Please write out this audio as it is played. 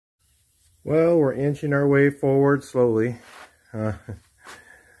Well, we're inching our way forward slowly.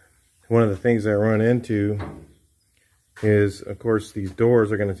 One of the things I run into is, of course, these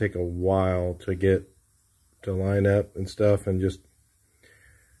doors are going to take a while to get to line up and stuff. And just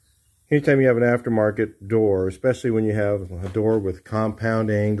anytime you have an aftermarket door, especially when you have a door with compound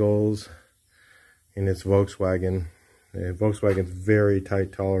angles and it's Volkswagen, Volkswagen's very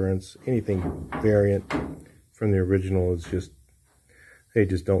tight tolerance. Anything variant from the original is just, they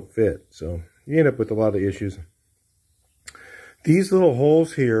just don't fit. So you end up with a lot of issues. These little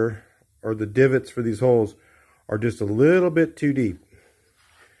holes here, or the divots for these holes, are just a little bit too deep.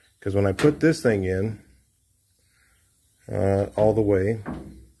 Because when I put this thing in all the way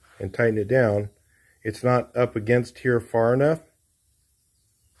and tighten it down, it's not up against here far enough.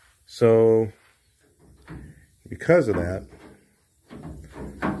 So because of that,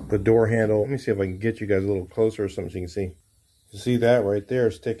 the door handle, let me see if I can get you guys a little closer or something so you can see. You see that right there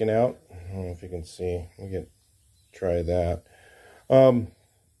sticking out? I don't know if you can see. We can try that.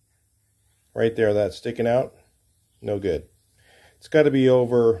 Right there, that's sticking out. No good. It's got to be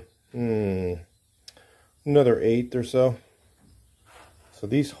over another 1/8 or so. So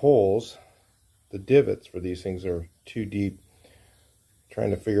these holes, the divots for these things are too deep.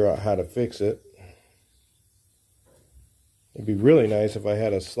 Trying to figure out how to fix it. It'd be really nice if I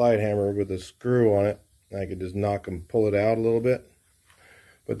had a slide hammer with a screw on it. I could just knock and pull it out a little bit.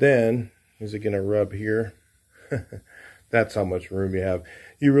 But then, is it going to rub here? That's how much room you have.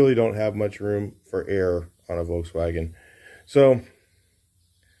 You really don't have much room for air on a Volkswagen. So,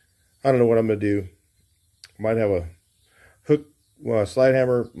 I don't know what I'm going to do. Might have a hook, well, a slide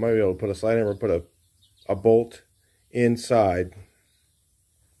hammer. Might be able to put a slide hammer, put a bolt inside.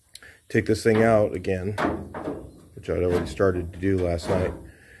 Take this thing out again, which I'd already started to do last night.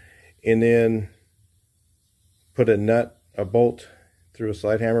 And then put a nut, a bolt through a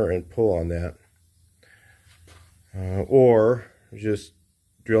slide hammer and pull on that. Or just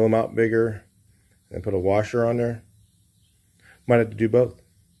drill them out bigger and put a washer on there. Might have to do both.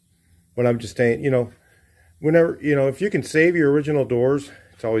 But I'm just saying, whenever, if you can save your original doors,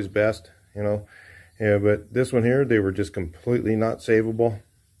 it's always best, Yeah, but this one here, they were just completely not savable.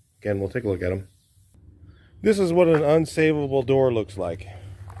 Again, we'll take a look at them. This is what an unsavable door looks like.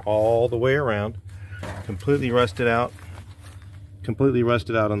 All the way around. Completely rusted out. Completely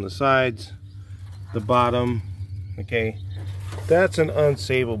rusted out on the sides. The bottom. Okay. That's an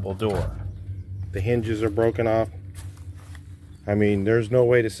unsavable door. The hinges are broken off. I mean, there's no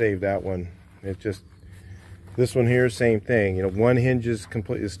way to save that one. It just, this one here, same thing. One hinge is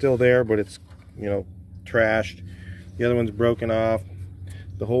completely still there, but it's, trashed. The other one's broken off.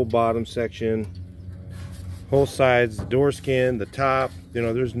 The whole bottom section, whole sides, the door skin, the top,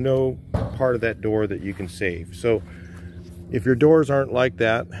 there's no part of that door that you can save. So if your doors aren't like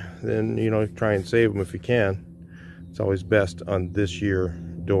that, then, try and save them if you can. It's always best on this year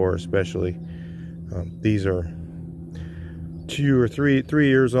door, especially. These are 2 or 3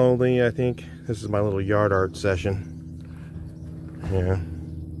 years only, I think. This is my little yard art session. Yeah.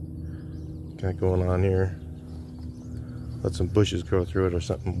 Got going on here. Let some bushes grow through it or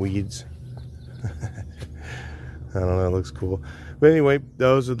something, weeds. I don't know, it looks cool. But anyway,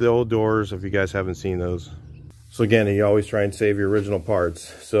 those are the old doors if you guys haven't seen those. So again, you always try and save your original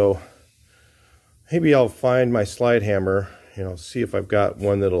parts. So maybe I'll find my slide hammer, see if I've got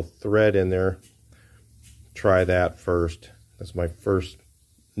one that'll thread in there. Try that first. That's my first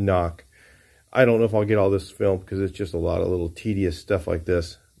knock. I don't know if I'll get all this filmed because it's just a lot of little tedious stuff like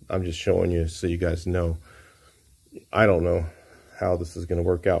this. I'm just showing you so you guys know. I don't know how this is going to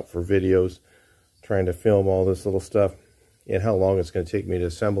work out for videos, trying to film all this little stuff, and how long it's going to take me to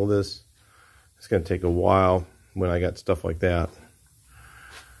assemble this. It's going to take a while when I got stuff like that.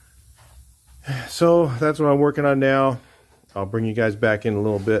 So that's what I'm working on now. I'll bring you guys back in a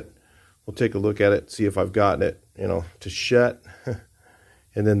little bit. We'll take a look at it, see if I've gotten it, to shut,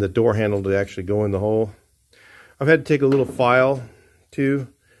 and then the door handle to actually go in the hole. I've had to take a little file too,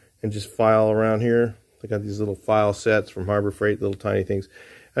 and just file around here. I got these little file sets from Harbor Freight, little tiny things.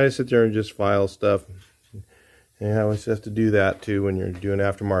 I just sit there and just file stuff. And I always have to do that too when you're doing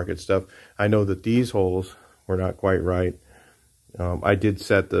aftermarket stuff. I know that these holes were not quite right. I did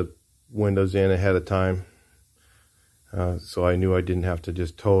set the windows in ahead of time. So I knew I didn't have to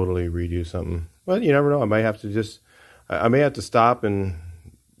just totally redo something. But you never know. I might have to I may have to stop and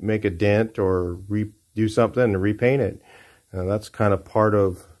make a dent or do something and repaint it. That's kind of part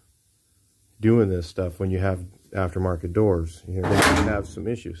of doing this stuff when you have aftermarket doors. They can have some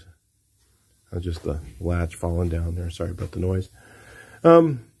issues. Just the latch falling down there. Sorry about the noise.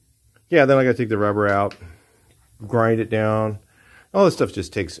 Yeah, then I got to take the rubber out, grind it down, All this stuff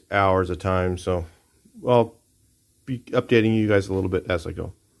just takes hours of time, so I'll be updating you guys a little bit as I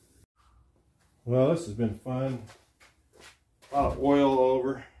go. Well, this has been fun. A lot of oil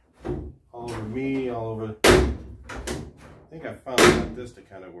all over me, all over. I think I found out this to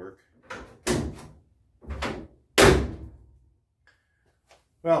kind of work.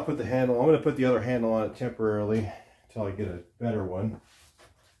 Well, I'll put the handle. I'm going to put the other handle on it temporarily until I get a better one.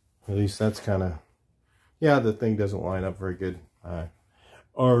 At least that's kind of, yeah, the thing doesn't line up very good. I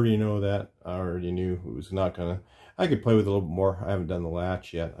already know that. I already knew it was not going to. I could play with it a little bit more. I haven't done the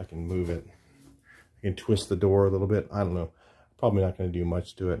latch yet. I can move it. I can twist the door a little bit. I don't know. Probably not going to do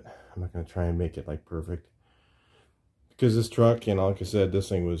much to it. I'm not going to try and make it like perfect. Because this truck, you know, like I said, this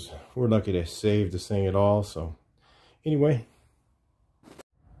thing was, we're lucky to save this thing at all. So anyway.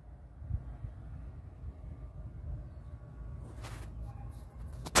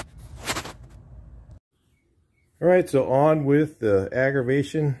 All right, so on with the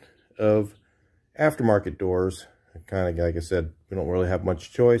aggravation of aftermarket doors. Kind of, like I said, we don't really have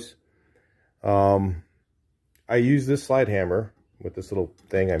much choice. I use this slide hammer with this little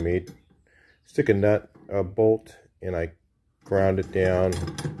thing I made. Stick a nut, a bolt, and I ground it down.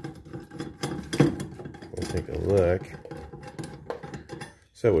 We'll take a look.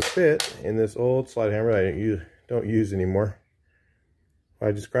 So it would fit in this old slide hammer I don't use anymore.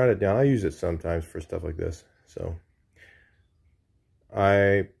 I just ground it down. I use it sometimes for stuff like this. So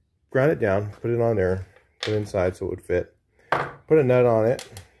I ground it down, put it on there, put it inside so it would fit. Put a nut on it,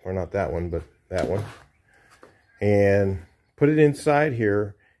 or not that one, but that one. And put it inside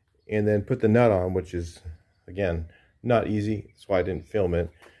here, and then put the nut on, which is, again, not easy. That's why I didn't film it.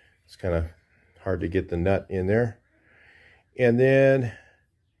 It's kind of hard to get the nut in there. And then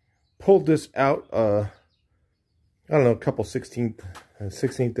pulled this out, I don't know, a couple 16th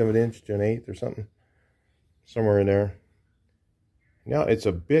of an inch to an eighth or something. Somewhere in there. Now it's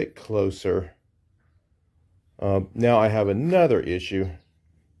a bit closer. Now I have another issue.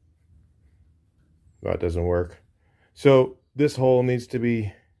 That doesn't work. So this hole needs to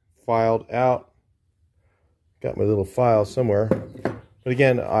be filed out. Got my little file somewhere. But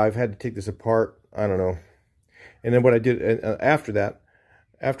again, I've had to take this apart. I don't know. And then what I did after that,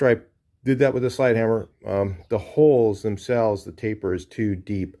 after I did that with the slide hammer, the holes themselves, the taper is too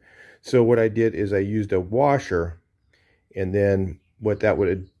deep. So what I did is I used a washer, and then what that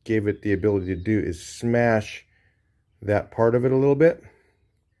would gave it the ability to do is smash that part of it a little bit.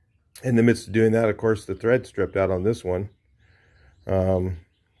 In the midst of doing that, of course, the thread stripped out on this one.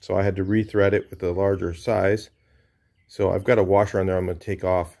 So I had to rethread it with a larger size. So I've got a washer on there I'm going to take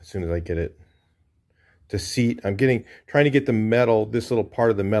off as soon as I get it to seat. I'm trying to get the metal, this little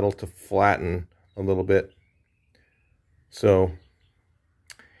part of the metal, to flatten a little bit. So,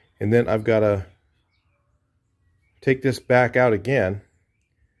 and then I've got to take this back out again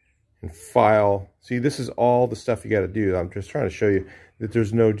and file. See, this is all the stuff you got to do. I'm just trying to show you that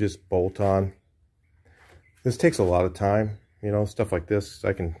there's no just bolt on. This takes a lot of time, you know, stuff like this.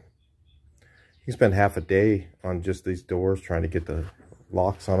 You can spend half a day on just these doors trying to get the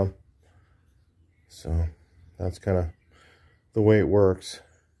locks on them. So that's kind of the way it works.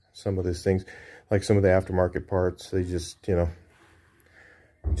 Some of these things, like some of the aftermarket parts, they just, you know,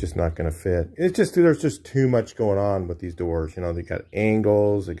 just not going to fit. It's just, there's just too much going on with these doors. You know, they got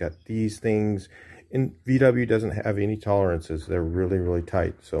angles, they got these things. And VW doesn't have any tolerances. They're really, really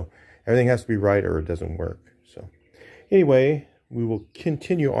tight. So everything has to be right or it doesn't work. So anyway, we will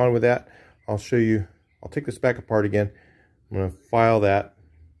continue on with that. I'll show you, I'll take this back apart again. I'm going to file that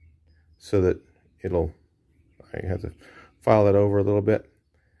so that I have to file that over a little bit.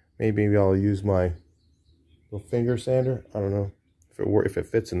 Maybe I'll use my little finger sander. I don't know if it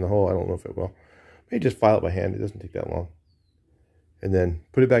fits in the hole. I don't know if it will. Maybe just file it by hand. It doesn't take that long. And then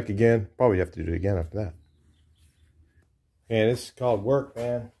put it back again. Probably have to do it again after that. And this is called work,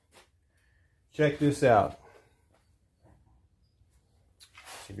 man. Check this out.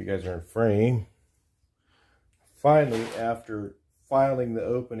 See if you guys are in frame. Finally, after filing the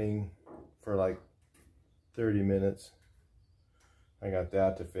opening for like 30 minutes, I got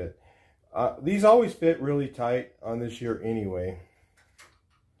that to fit. These always fit really tight on this year anyway.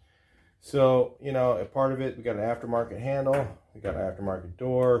 So, you know, a part of it, we got an aftermarket handle, we got an aftermarket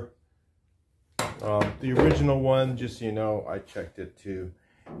door. The original one, just so you know, I checked it too,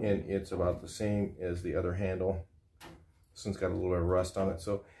 and it's about the same as the other handle. This one's got a little bit of rust on it,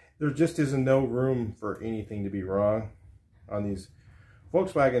 so there just isn't no room for anything to be wrong on these.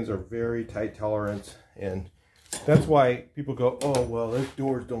 Volkswagens are very tight tolerance, and that's why people go, oh, well, those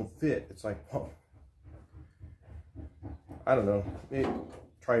doors don't fit. It's like, oh, I don't know.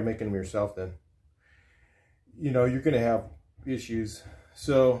 Try making them yourself then. You know, you're going to have issues.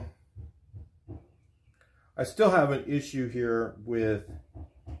 So I still have an issue here with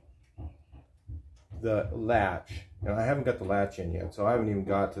the latch, and I haven't got the latch in yet, so I haven't even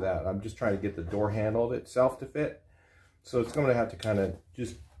got to that. I'm just trying to get the door handle itself to fit. So it's going to have to kind of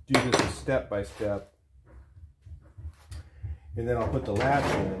just do this step by step. And then I'll put the latch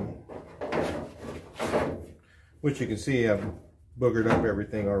in, which you can see I've boogered up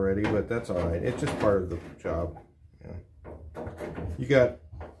everything already, but that's all right. It's just part of the job. Yeah. You got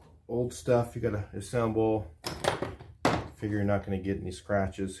old stuff you got to assemble. Figure you're not going to get any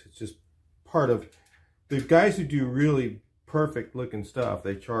scratches. It's just part of the guys who do really perfect looking stuff.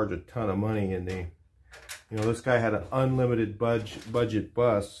 They charge a ton of money, and they, you know, this guy had an unlimited budget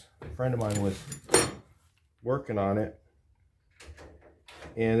bus. A friend of mine was working on it,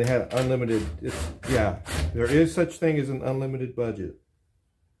 and they had unlimited. Yeah, there is such thing as an unlimited budget.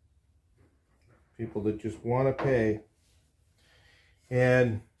 People that just want to pay,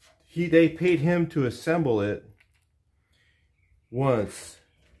 and they paid him to assemble it once,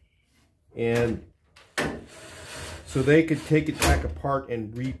 and so they could take it back apart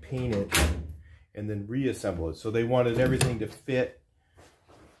and repaint it and then reassemble it. So they wanted everything to fit,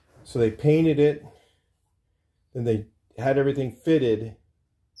 so they painted it, then they had everything fitted,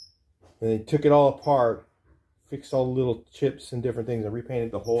 and they took it all apart, fixed all the little chips and different things, and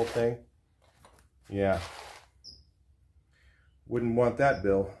repainted the whole thing. Yeah, wouldn't want that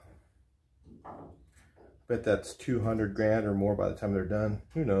bill. Bet that's 200 grand or more by the time they're done.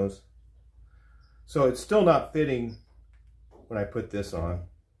 Who knows? So it's still not fitting when I put this on.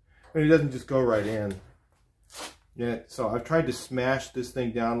 I mean, it doesn't just go right in. Yeah, so I've tried to smash this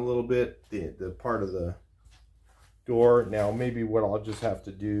thing down a little bit, the part of the door. Now maybe what I'll just have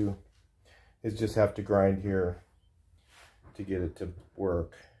to do is just have to grind here to get it to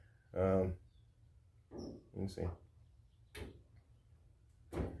work. Let me see.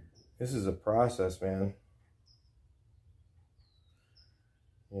 This is a process, man.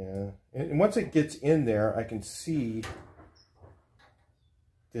 Yeah, and once it gets in there, I can see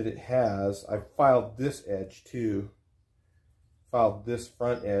that it has, I filed this edge too, filed this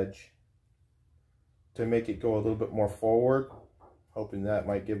front edge to make it go a little bit more forward, hoping that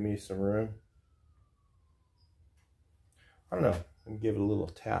might give me some room. I don't know, let me give it a little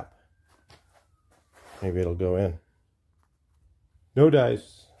tap. Maybe it'll go in. No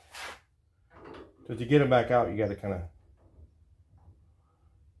dice. So to get them back out, you got to kind of,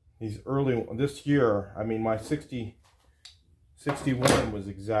 these early, this year, I mean, my 61 was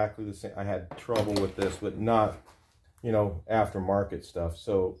exactly the same. I had trouble with this, but not, you know, aftermarket stuff.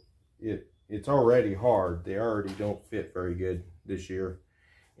 So it's already hard. They already don't fit very good this year.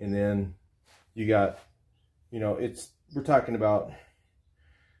 And then you got, you know, we're talking about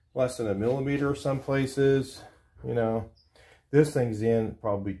less than 1 millimeter some places, you know. This thing's in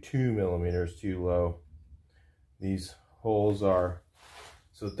probably 2 millimeters too low. These holes are,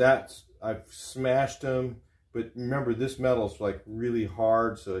 so that's, I've smashed them, but remember this metal's like really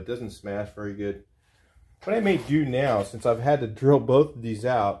hard, so it doesn't smash very good. What I may do now, since I've had to drill both of these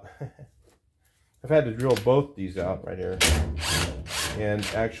out, I've had to drill both these out right here and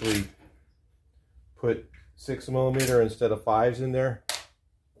actually put 6 millimeter instead of 5s in there.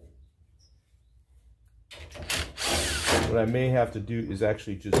 What I may have to do is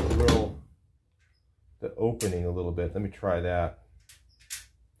actually just drill the opening a little bit. Let me try that.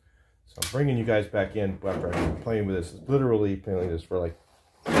 So I'm bringing you guys back in after I've been playing with this. Literally playing this for like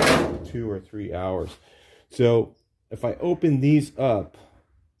 2 or 3 hours. So if I open these up,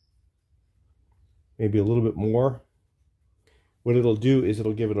 maybe a little bit more, what it'll do is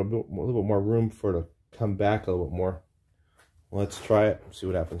it'll give it a little bit more room for it to come back a little bit more. Let's try it, see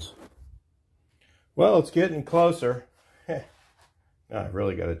what happens. Well, it's getting closer. I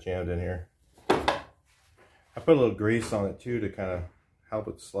really got it jammed in here. I put a little grease on it too to kind of help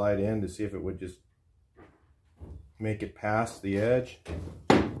it slide in, to see if it would just make it past the edge.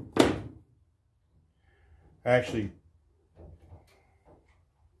 Actually,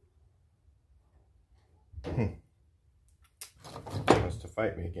 it wants to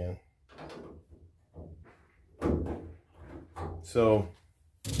fight me again. So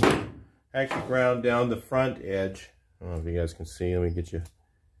I actually ground down the front edge. I don't know if you guys can see. Let me get you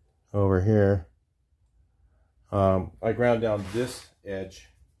over here. I ground down this edge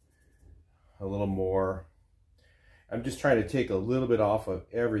a little more. I'm just trying to take a little bit off of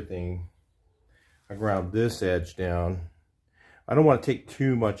everything. I ground this edge down. I don't want to take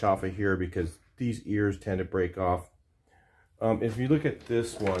too much off of here because these ears tend to break off. If you look at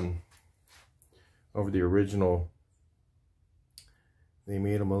this one over the original, they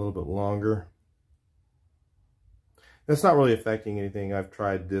made them a little bit longer. That's not really affecting anything. I've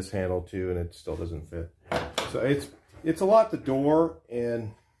tried this handle too, and it still doesn't fit. So it's a lot to door,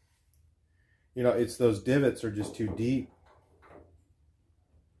 and you know, it's those divots are just too deep.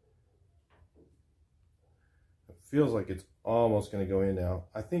 It feels like it's almost going to go in now.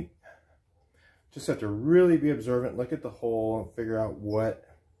 I think just have to really be observant, look at the hole, and figure out what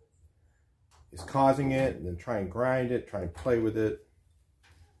is causing it, and then try and grind it, try and play with it.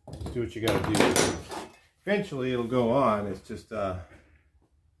 Just do what you got to do. Eventually it'll go on. It's just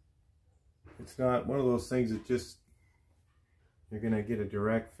it's not one of those things that just you're gonna get a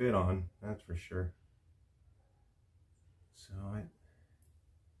direct fit on, that's for sure. So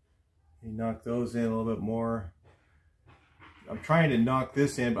you knock those in a little bit more. I'm trying to knock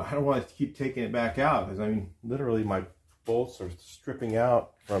this in, but I don't want to keep taking it back out, because I mean, literally my bolts are stripping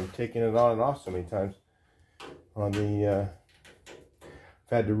out from taking it on and off so many times. On the I've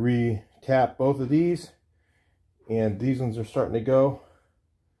had to re-tap both of these, and these ones are starting to go.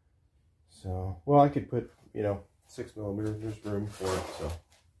 So, well, I could put, you know, 6mm. There's room for it. So,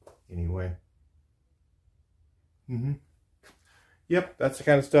 anyway. Yep, that's the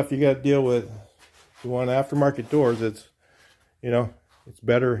kind of stuff you got to deal with. If you want aftermarket doors, it's, you know, it's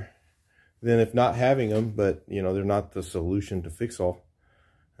better than if not having them, but, you know, they're not the solution to fix all.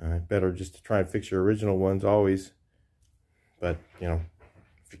 Better just to try and fix your original ones always. But, you know,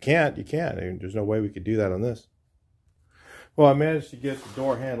 if you can't, you can't. I mean, there's no way we could do that on this. Well, I managed to get the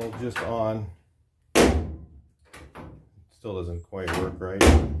door handle just on. Still doesn't quite work right.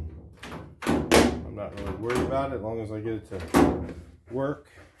 I'm not really worried about it as long as I get it to work.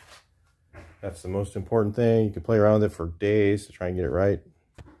 That's the most important thing. You can play around with it for days to try and get it right.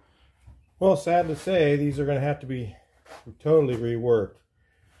 Well, sad to say, these are going to have to be totally reworked.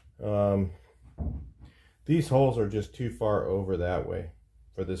 These holes are just too far over that way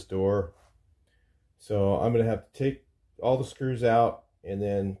for this door. So I'm going to have to take all the screws out and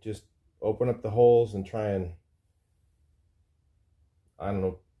then just open up the holes and try and, I don't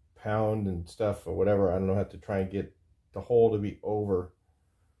know, pound and stuff or whatever. I don't know, how to try and get the hole to be over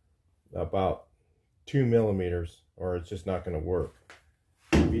about 2mm, or it's just not going to work.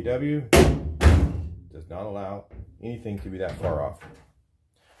 VW does not allow anything to be that far off.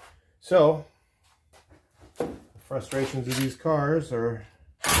 So the frustrations of these cars are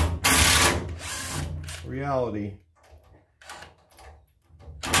reality.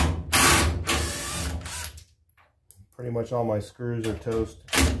 Pretty much all my screws are toast.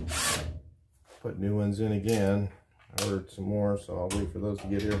 Put new ones in again. I ordered some more, so I'll wait for those to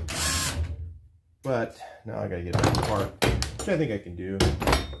get here. But now I gotta get it apart, which I think I can do. So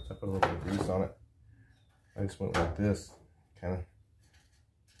I put a little bit of grease on it. I just went like this, kind of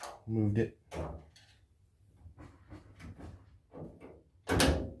moved it.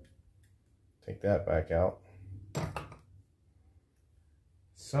 Take that back out.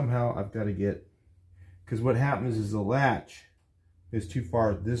 Somehow I've got to get, because what happens is the latch is too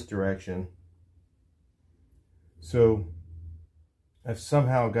far this direction. So I've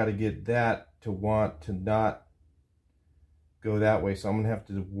somehow got to get that to want to not go that way. So I'm going to have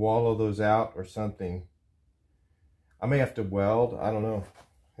to wallow those out or something. I may have to weld. I don't know.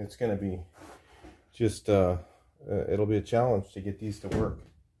 It's going to be just, it'll be a challenge to get these to work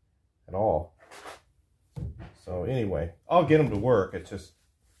at all. So anyway, I'll get them to work. It's just,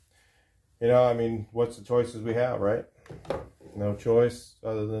 you know, I mean, what's the choices we have, right? No choice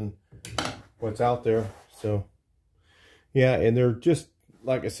other than what's out there. So yeah, and they're just,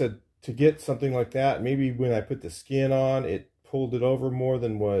 like I said, to get something like that, maybe when I put the skin on, it pulled it over more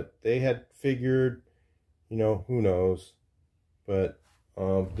than what they had figured. You know, who knows? But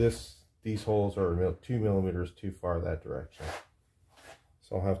these holes are 2mm too far that direction.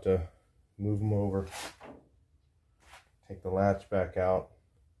 So I'll have to move them over. Take the latch back out.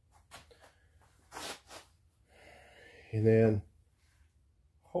 And then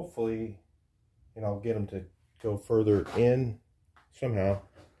hopefully, you know, I'll get them to go further in somehow.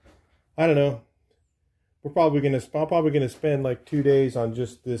 I don't know. I'm probably gonna spend like 2 days on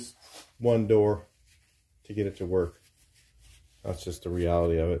just this one door to get it to work. That's just the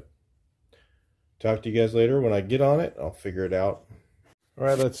reality of it. Talk to you guys later. When I get on it, I'll figure it out. All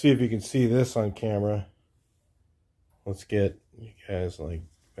right, let's see if you can see this on camera. Let's get you guys like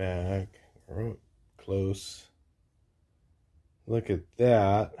back close. Look at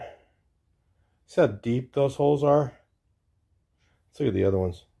that. See how deep those holes are? Let's look at the other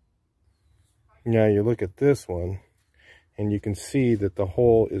ones. Now you look at this one, and you can see that the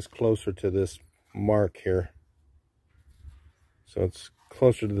hole is closer to this mark here. So it's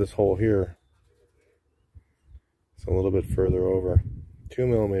closer to this hole here. It's a little bit further over.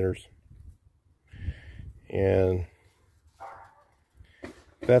 2mm. And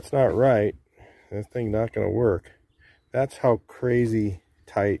That's not right. That thing not going to work. That's how crazy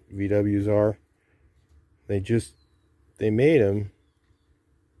tight VWs are. They made them.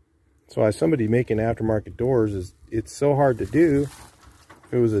 That's why somebody making aftermarket doors it's so hard to do.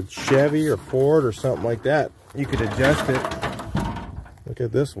 If it was a Chevy or Ford or something like that, you could adjust it. Look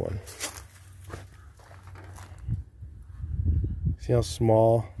at this one. See how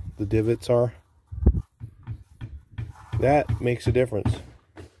small the divots are? That makes a difference.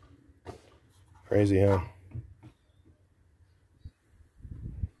 Crazy, huh?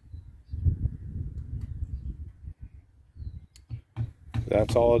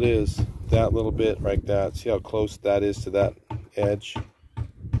 That's all it is. That little bit like that. See how close that is to that edge?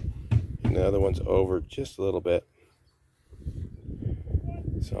 And the other one's over just a little bit.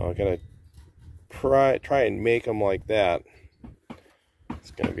 So I'm gonna try and make them like that.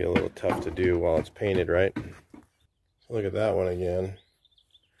 It's gonna be a little tough to do while it's painted, right? So look at that one again.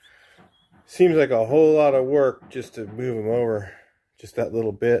 Seems like a whole lot of work just to move them over. Just that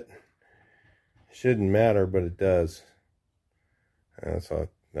little bit. Shouldn't matter, but it does.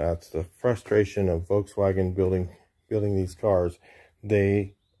 That's the frustration of Volkswagen building these cars.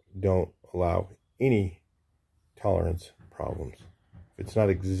 They don't allow any tolerance problems. If it's not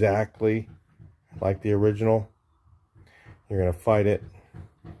exactly like the original, you're gonna fight it.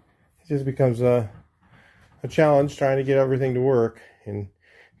 It just becomes a challenge trying to get everything to work. And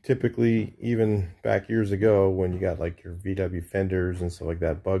typically, even back years ago, when you got like your VW fenders and stuff like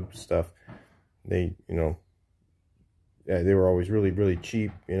that, bug stuff, they were always really, really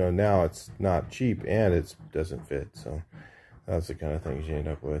cheap. Now it's not cheap and it doesn't fit. So that's the kind of things you end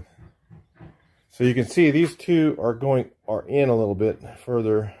up with. So you can see these two are in a little bit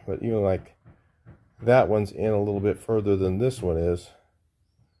further, but even like that one's in a little bit further than this one is.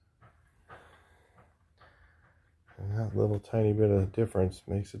 And that little tiny bit of difference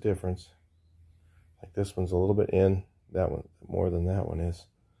makes a difference. Like this one's a little bit in, that one more than that one is.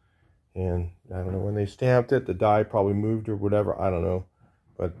 And I don't know when they stamped it, the die probably moved or whatever, I don't know.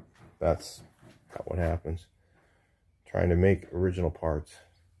 But that's what happens. Trying to make original parts.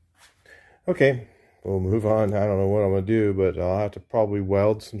 Okay, we'll move on. I don't know what I'm going to do, but I'll have to probably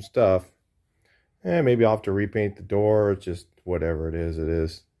weld some stuff. And maybe I'll have to repaint the door. Just whatever it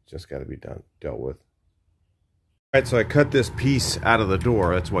is. Just got to be dealt with. Alright, so I cut this piece out of the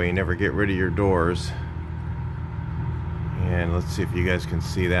door. That's why you never get rid of your doors. And let's see if you guys can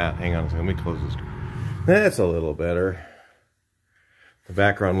see that. Hang on a second, let me close this. That's a little better. The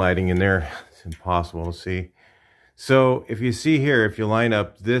background lighting in there, it's impossible to see. So if you see here, if you line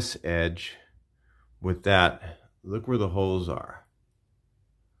up this edge with that, look where the holes are.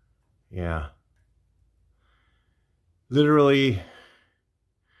 Yeah. Literally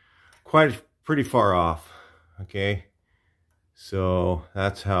pretty far off. Okay. So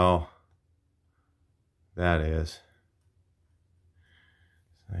that's how that is.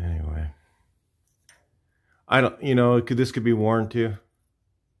 Anyway, this could be worn too.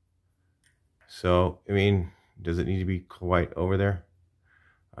 So, I mean, does it need to be quite over there?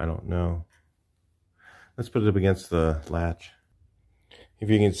 I don't know. Let's put it up against the latch. If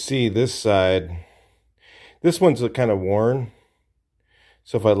you can see this side, this one's kind of worn.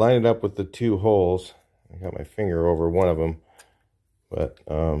 So if I line it up with the two holes, I got my finger over one of them, but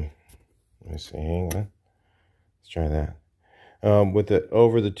let me see, hang on. Let's try that. With it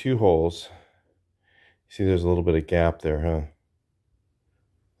over the two holes, see there's a little bit of gap there, huh?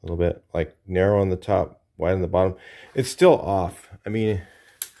 A little bit, like narrow on the top, wide on the bottom. It's still off. I mean,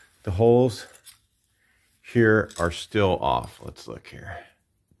 the holes here are still off. Let's look here.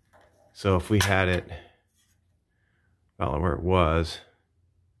 So if we had it about where it was,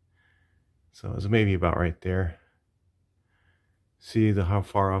 so it was maybe about right there. See how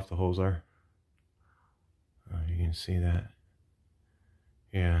far off the holes are? Oh, you can see that.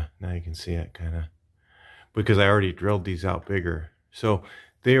 Yeah, now you can see it kind of, because I already drilled these out bigger. So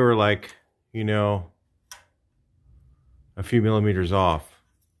they were like, a few millimeters off,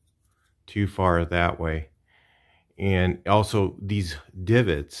 too far that way. And also these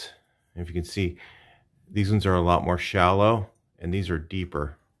divots, if you can see, these ones are a lot more shallow and these are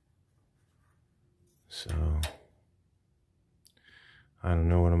deeper. So I don't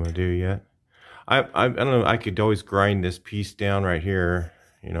know what I'm gonna do yet. I don't know, I could always grind this piece down right here,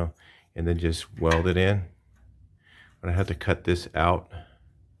 and then just weld it in. But I have to cut this out.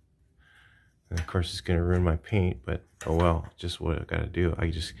 And of course it's gonna ruin my paint, but oh well, just what I gotta do.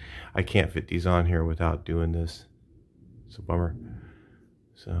 I can't fit these on here without doing this. It's a bummer.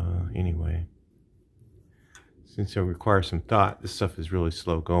 So anyway, since it requires some thought, this stuff is really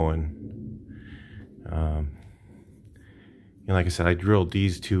slow going. And like I said, I drilled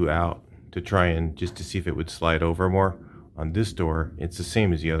these two out to try and just to see if it would slide over more. On this door, it's the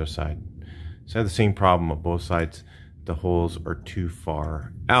same as the other side. So I have the same problem on both sides. The holes are too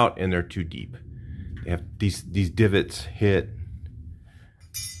far out and they're too deep. They have these divots hit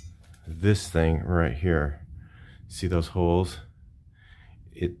this thing right here. See those holes?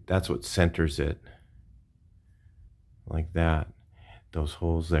 That's what centers it. Like that. Those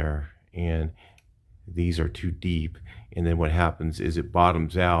holes there. And these are too deep. And then what happens is it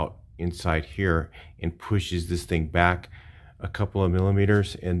bottoms out inside here and pushes this thing back a couple of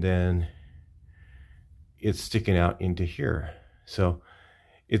millimeters, and then it's sticking out into here. So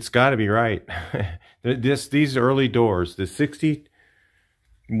it's got to be right. These early doors, the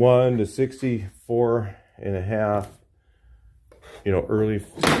 61 to 64 and a half, you know, early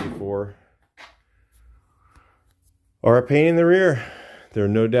 64, are a pain in the rear. They're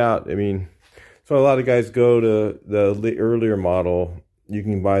no doubt. I mean, so a lot of guys go to the earlier model. You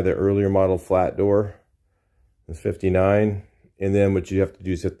can buy the earlier model flat door. It's 59. And then what you have to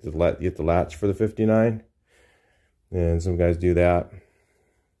do is get the latch for the 59. And some guys do that.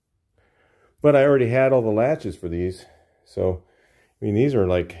 But I already had all the latches for these. So, I mean, these are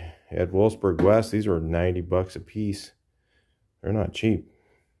like, at Wolfsburg West, these are 90 bucks a piece. They're not cheap.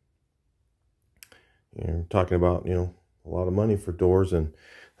 You're talking about, you know, a lot of money for doors. And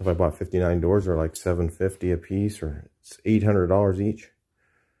if I bought 59 doors, they're like $750 a piece, or it's $800 each.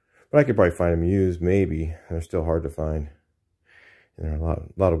 But I could probably find them used, maybe. They're still hard to find. And they're a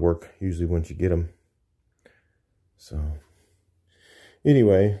lot of work usually once you get them. So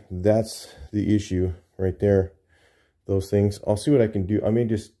anyway, that's the issue right there. Those things. I'll see what I can do. I may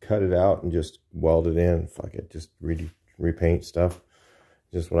just cut it out and just weld it in. Fuck it. Just repaint stuff.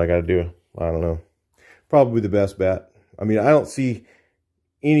 Just what I got to do. I don't know. Probably the best bet. I mean, I don't see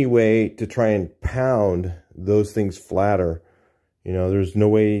any way to try and pound those things flatter. You know, there's no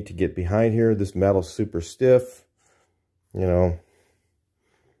way to get behind here. This metal's super stiff. You know.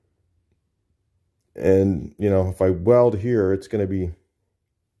 And, you know, if I weld here, it's going to be,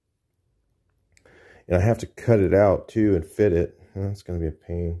 and I have to cut it out too and fit it. That's going to be a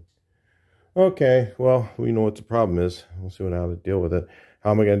pain. Okay, well, we know what the problem is. We'll see how to deal with it.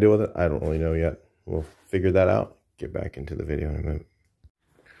 How am I going to deal with it? I don't really know yet. We'll figure that out. Get back into the video in a minute.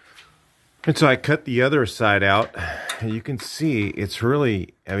 And so I cut the other side out. And you can see it's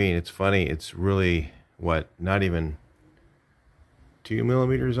really, I mean, it's funny. It's really, what, not even 2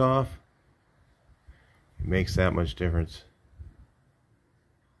 millimeters off? It makes that much difference.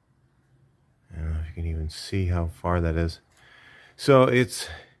 I don't know if you can even see how far that is. So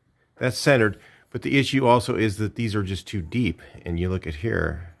that's centered, but the issue also is that these are just too deep. And you look at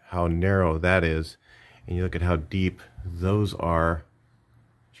here, how narrow that is, and you look at how deep those are.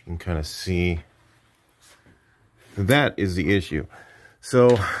 You can kind of see. That is the issue.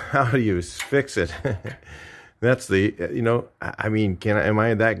 So how do you fix it? That's the, you know, I mean, am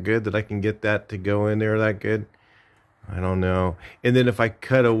I that good that I can get that to go in there that good? I don't know. And then if I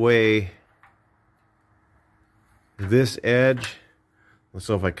cut away this edge,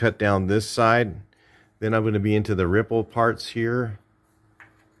 so if I cut down this side, then I'm going to be into the ripple parts here.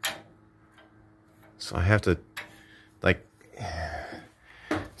 So I have to, like,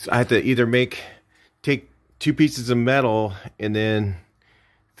 so I have to either take 2 pieces of metal and then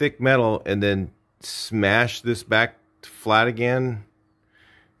thick metal and then smash this back flat again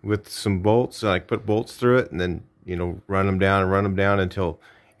with some bolts. So I put bolts through it and then, you know, run them down until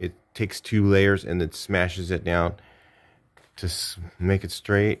it takes 2 layers and then smashes it down to make it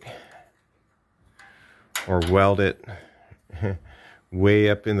straight, or weld it way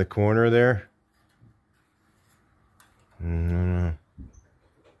up in the corner there.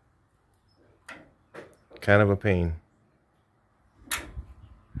 Kind of a pain.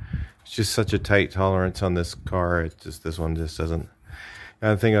 It's just such a tight tolerance on this car. It's just, this one just doesn't.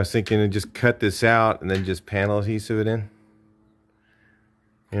 Another thing I was thinking, to just cut this out and then just panel adhesive it in.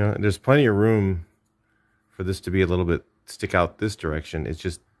 You know, there's plenty of room for this to be a little bit, stick out this direction. It's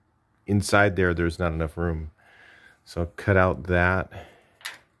just inside there's not enough room. So I'll cut out that,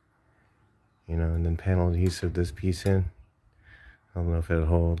 you know, and then panel adhesive this piece in. I don't know if it'll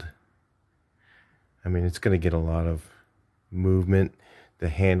hold. I mean, it's going to get a lot of movement. The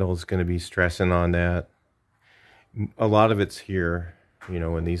handle is going to be stressing on that. A lot of it's here, you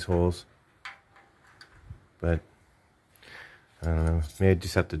know, in these holes. But I don't know. Maybe I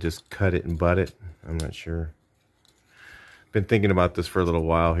just have to just cut it and butt it. I'm not sure. Been thinking about this for a little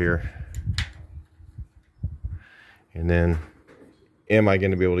while here. And then, am I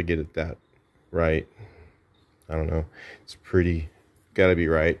going to be able to get it that right? I don't know. It's pretty, got to be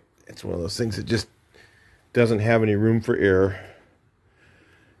right. It's one of those things that just, doesn't have any room for error.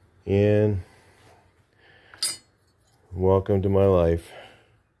 And welcome to my life.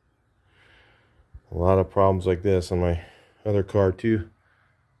 A lot of problems like this on my other car too.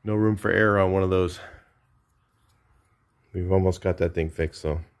 No room for error on one of those. We've almost got that thing fixed,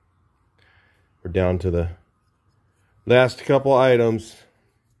 so we're down to the last couple items.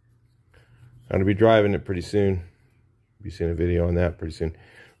 I'm gonna be driving it pretty soon. Be seeing a video on that pretty soon.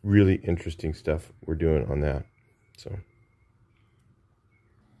 Really interesting stuff we're doing on that. So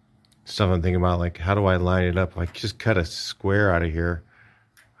stuff I'm thinking about, like, how do I line it up? Like, just cut a square out of here.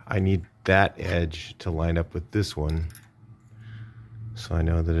 I need that edge to line up with this one, so I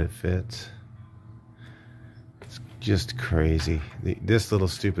know that it fits. It's just crazy. This little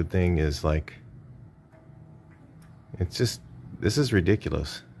stupid thing is like, it's just, this is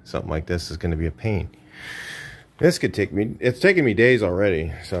ridiculous. Something like this is going to be a pain. This could take me, it's taken me days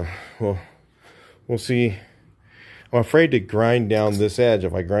already, so we'll see. I'm afraid to grind down this edge.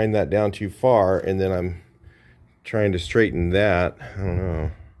 If I grind that down too far and then I'm trying to straighten that, I don't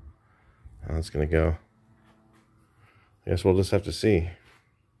know how it's going to go. I guess we'll just have to see.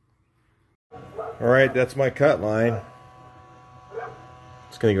 All right, that's my cut line.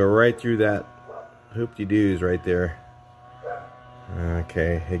 It's going to go right through that hoop-de-doos right there.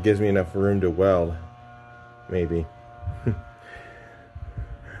 Okay, it gives me enough room to weld, maybe.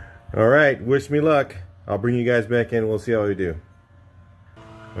 All right, wish me luck. I'll bring you guys back in. We'll see how we do.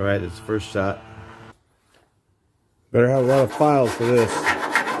 All right, it's the first shot. Better have a lot of files for this.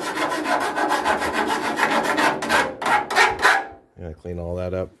 Gotta clean all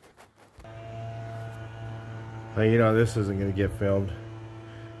that up. Now, you know, this isn't gonna get filmed.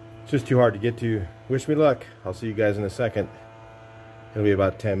 It's just too hard to get to. Wish me luck. I'll see you guys in a second. It'll be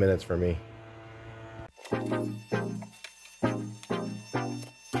about 10 minutes for me.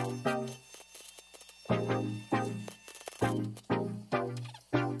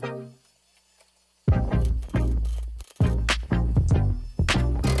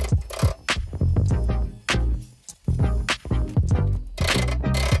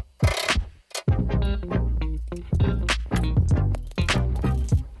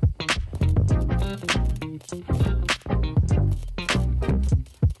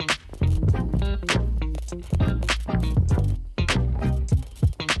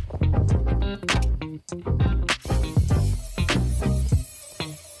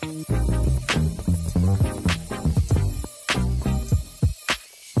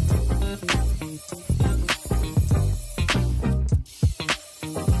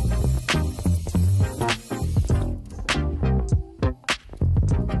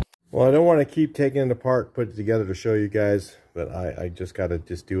 Well, I don't want to keep taking it apart, put it together to show you guys, but I just got to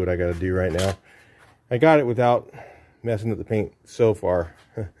do what I got to do right now. I got it without messing with the paint so far.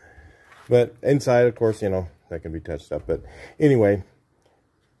 But inside, of course, you know, that can be touched up. But anyway,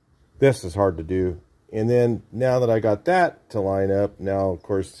 this is hard to do. And then now that I got that to line up, now, of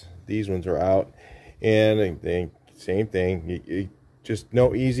course, these ones are out. And I think, same thing. Just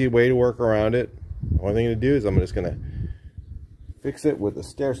no easy way to work around it. The only thing to do is I'm just going to fix it with a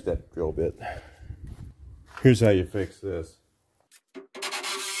stair step drill bit. Here's how you fix this.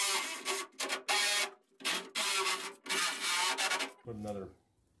 Put another,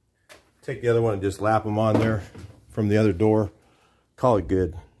 take the other one and just lap them on there from the other door. Call it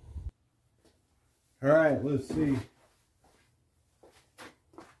good. All right, let's see.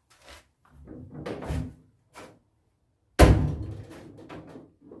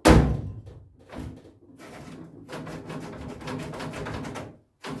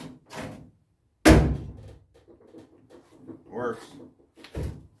 Works.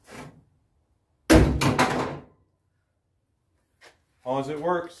 As long as it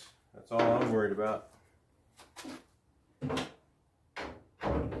works, that's all I'm worried about.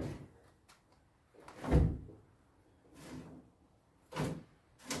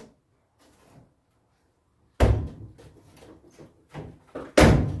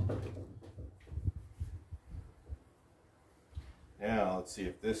 Now let's see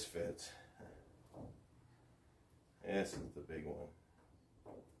if this fits. This is the big one.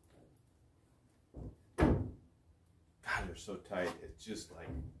 God, they're so tight. It's just like,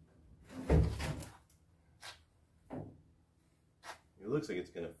 it looks like it's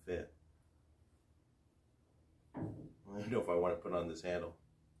gonna fit. I don't know if I want to put on this handle.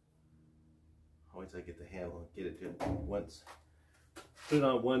 I'll wait till I get the handle and get it to once. Put it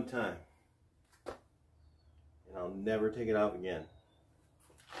on one time. And I'll never take it off again.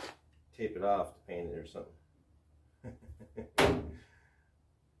 Tape it off to paint it or something.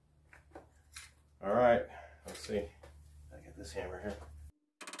 All right, let's see. I got this hammer here.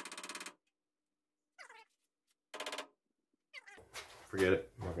 forget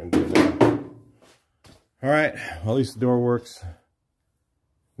it. I'm not going to do it now. All right, well, at least the door works.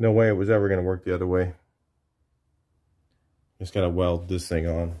 No way it was ever going to work the other way. Just got to weld this thing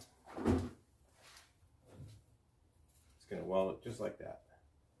on. It's going to weld it just like that.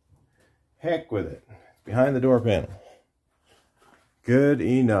 Heck with it. It's behind the door panel. Good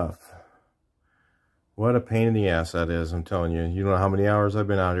enough. What a pain in the ass that is, I'm telling you. You don't know how many hours I've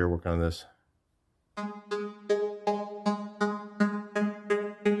been out here working on this.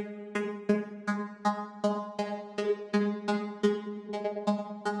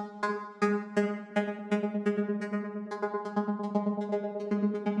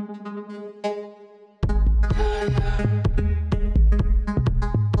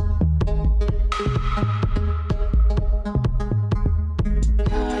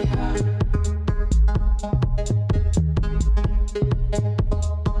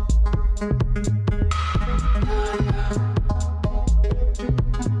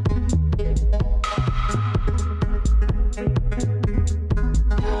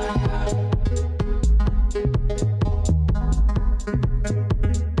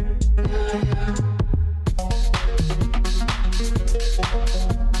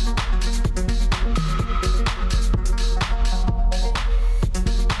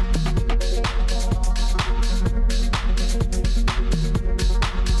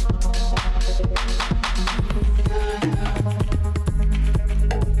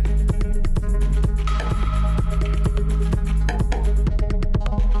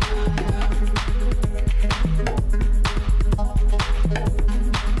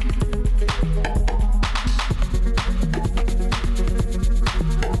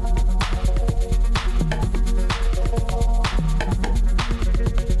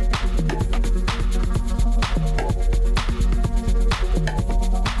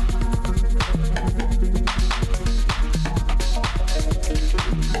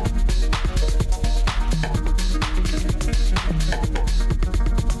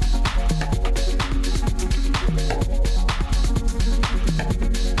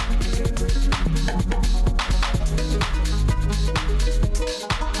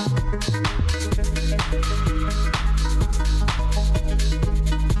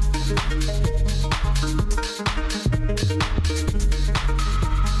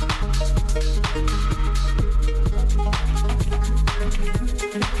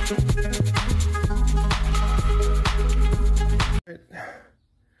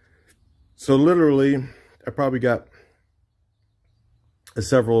 So literally, I probably got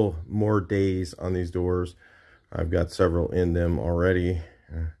several more days on these doors. I've got several in them already.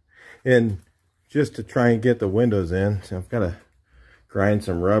 And just to try and get the windows in, so I've got to grind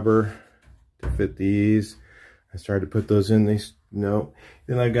some rubber to fit these. I started to put those in these, no.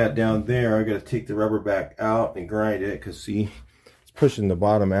 Then I got down there, I got to take the rubber back out and grind it, because see, it's pushing the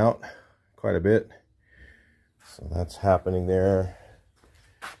bottom out quite a bit. So that's happening there.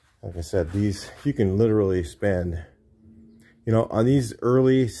 Like I said, these, you can literally spend, you know, on these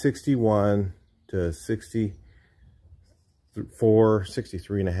early 61 to 64,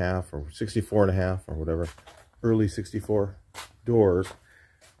 63 and a half, or 64 and a half, or whatever, early 64 doors,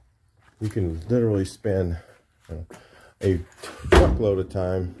 you can literally spend a truckload of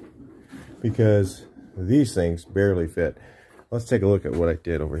time, because these things barely fit. Let's take a look at what I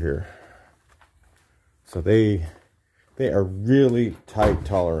did over here. So they are really tight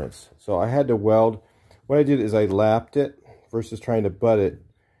tolerance. So I had to weld. What I did is I lapped it versus trying to butt it,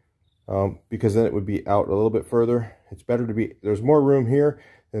 because then it would be out a little bit further. It's better to be, there's more room here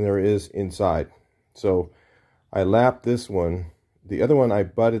than there is inside. So I lapped this one. The other one I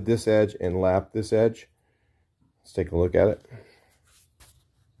butted this edge and lapped this edge. Let's take a look at it.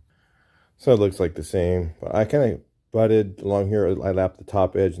 So it looks like the same, but I kind of butted along here. I lapped the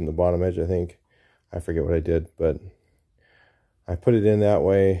top edge and the bottom edge, I think. I forget what I did, but I put it in that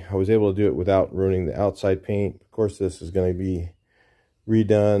way. I was able to do it without ruining the outside paint. Of course, this is going to be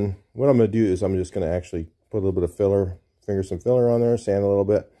redone. What I'm going to do is I'm just going to actually put a little bit of filler, finger some filler on there, sand a little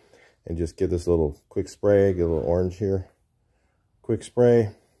bit, and just give this a little quick spray, get a little orange here. Quick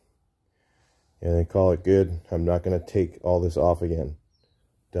spray, and then call it good. I'm not going to take all this off again.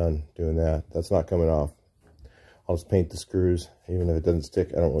 Done doing that. That's not coming off. I'll just paint the screws. Even if it doesn't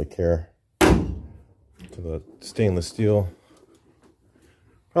stick, I don't really care. To the stainless steel.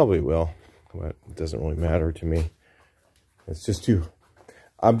 Probably will, but it doesn't really matter to me. It's just too...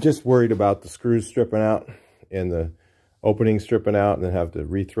 I'm just worried about the screws stripping out and the opening stripping out, and then have to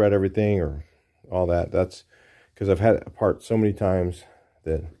rethread everything or all that. That's because I've had it apart so many times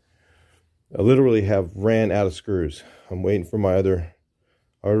that I literally have ran out of screws. I'm waiting for my other...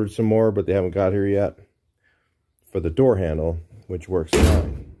 I ordered some more, but they haven't got here yet. For the door handle, which works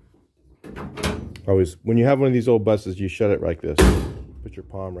fine. Always, when you have one of these old buses, you shut it like this. Put your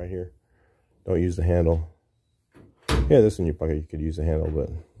palm right here. Don't use the handle. Yeah, this in your pocket, you could use the handle, but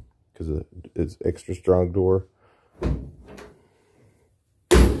because it's extra strong door.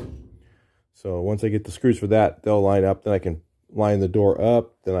 So once I get the screws for that, they'll line up. Then I can line the door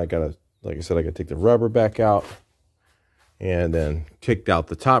up. Then I gotta, like I said, I gotta take the rubber back out, and then kick out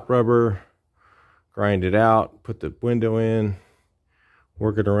the top rubber, grind it out, put the window in,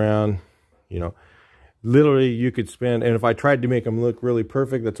 work it around. You know, literally you could spend, and if I tried to make them look really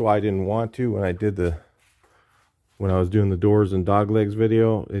perfect, that's why I didn't want to when I was doing the doors and dog legs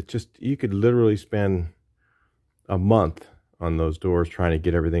video. It just, you could literally spend a month on those doors trying to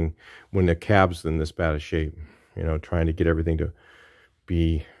get everything, when the cab's in this bad a shape, you know, trying to get everything to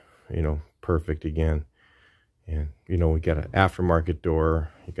be, you know, perfect again. And, you know, we got an aftermarket door,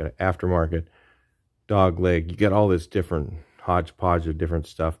 you got an aftermarket dog leg, you got all this different hodgepodge of different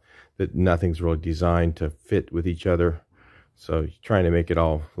stuff that nothing's really designed to fit with each other. So trying to make it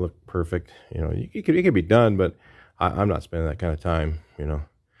all look perfect, you know, it could be done, but I'm not spending that kind of time, you know.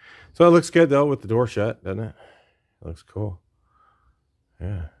 So it looks good though with the door shut, doesn't it? It looks cool.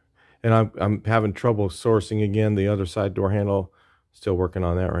 Yeah. And I'm having trouble sourcing again the other side door handle. Still working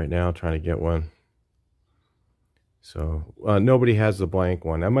on that right now, trying to get one. So nobody has the blank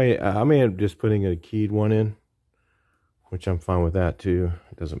one. I may end up just putting a keyed one in, which I'm fine with that too.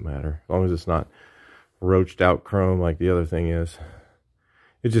 It doesn't matter, as long as it's not roached out chrome like the other thing is.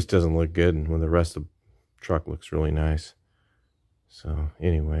 It just doesn't look good when the rest of the truck looks really nice. So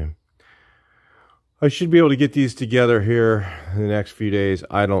anyway, I should be able to get these together here in the next few days.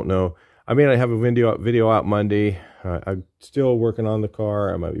 I don't know. I mean, I have a video out Monday. I'm still working on the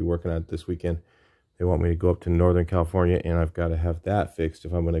car. I might be working on it this weekend. They want me to go up to Northern California, and I've got to have that fixed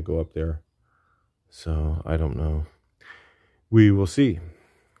if I'm going to go up there. So I don't know. We will see.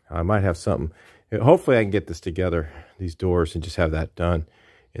 I might have something. Hopefully I can get this together, these doors, and just have that done.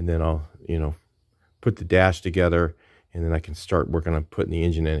 And then I'll, you know, put the dash together, and then I can start working on putting the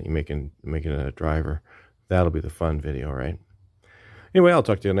engine in it and making it a driver. That'll be the fun video, right? Anyway, I'll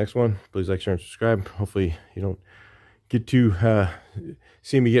talk to you in the next one. Please like, share, and subscribe. Hopefully you don't get to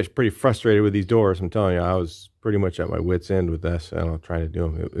see me get pretty frustrated with these doors. I'm telling you, I was pretty much at my wit's end with this, and I'll try to do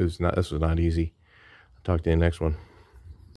them. This was not easy. I'll talk to you in the next one.